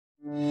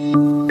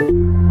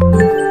Hi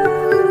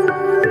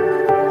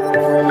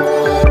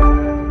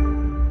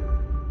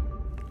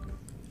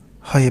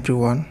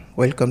everyone,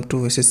 welcome to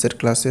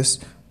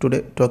shsirclasses.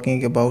 Today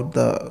talking about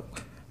the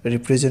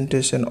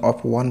representation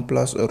of 1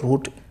 plus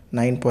root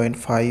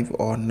 9.5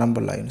 on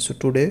number line. So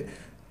today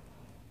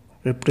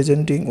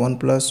representing 1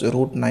 plus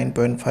root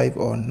 9.5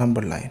 on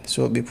number line.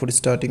 So before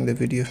starting the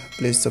video,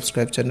 please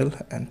subscribe channel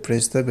and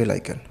press the bell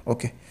icon.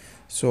 Okay,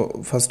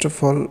 so first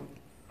of all,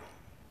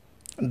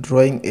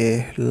 drawing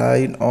a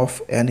line of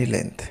any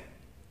length,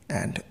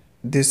 and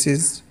this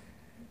is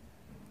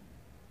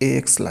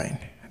AX line.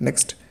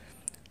 Next,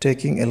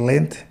 taking a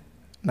length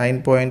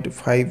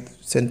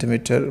 9.5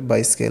 centimeter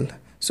by scale.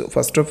 So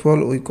first of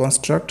all, we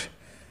construct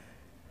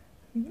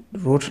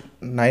root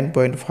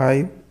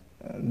 9.5,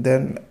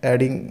 then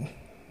adding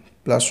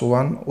plus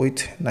 1 with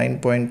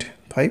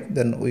 9.5,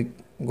 then we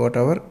got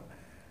our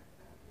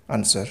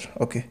answer.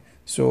 Okay,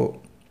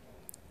 so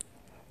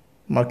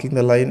marking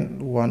the line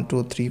 1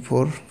 2 3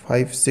 4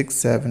 5 6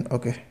 7.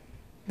 Okay,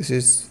 this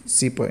is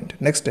C point.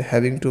 Next,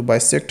 having to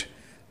bisect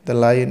the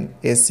line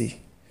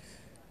AC.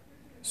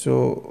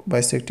 So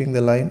bisecting the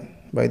line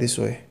by this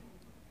way.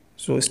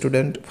 So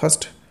student,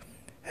 first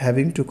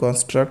having to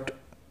construct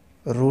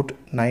root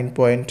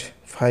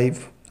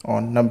 9.5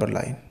 on number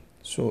line.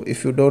 So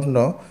if you don't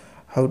know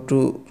how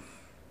to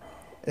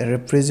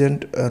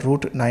represent a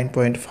root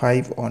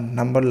 9.5 on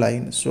number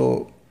line,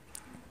 so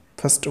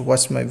first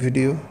watch my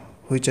video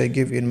which I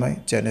give in my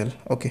channel.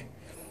 Okay,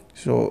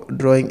 so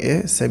drawing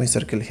a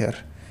semicircle here.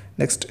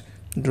 Next,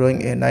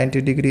 drawing a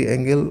 90-degree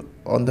angle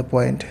on the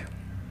point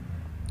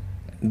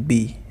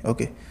B.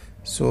 Okay,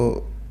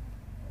 so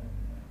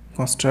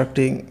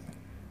constructing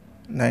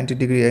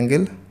 90-degree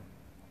angle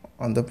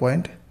on the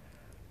point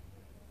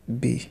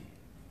B.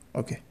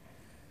 Okay,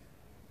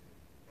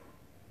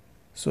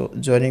 so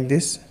joining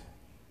this,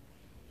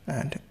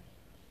 and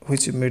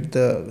which made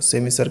the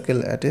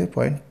semicircle at a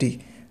point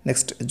T.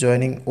 Next,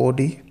 joining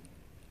OD.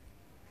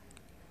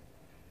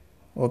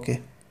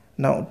 Okay,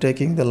 now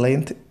taking the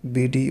length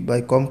BD by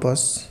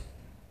compass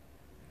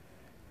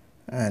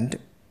and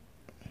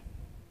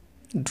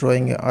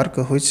drawing an arc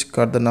which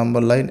cut the number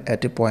line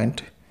at a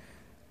point.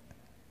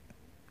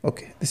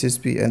 Okay, this is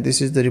P, and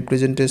this is the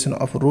representation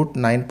of root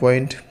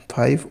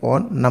 9.5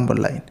 on number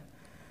line.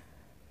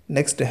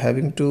 Next,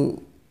 having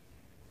to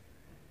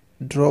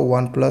draw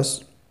 1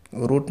 plus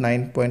root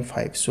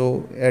 9.5,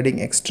 so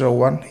adding extra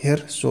 1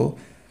 here. So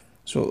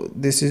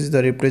this is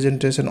the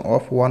representation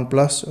of 1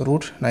 plus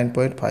root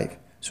 9.5.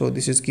 so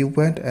this is Q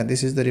point, and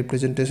this is the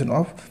representation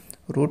of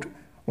root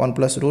 1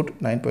 plus root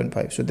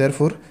 9.5. so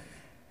therefore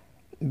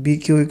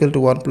BQ equal to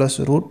 1 plus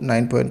root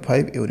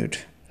 9.5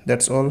 unit.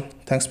 That's all.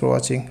 Thanks for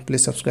watching.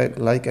 Please subscribe,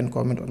 like and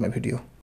comment on my video.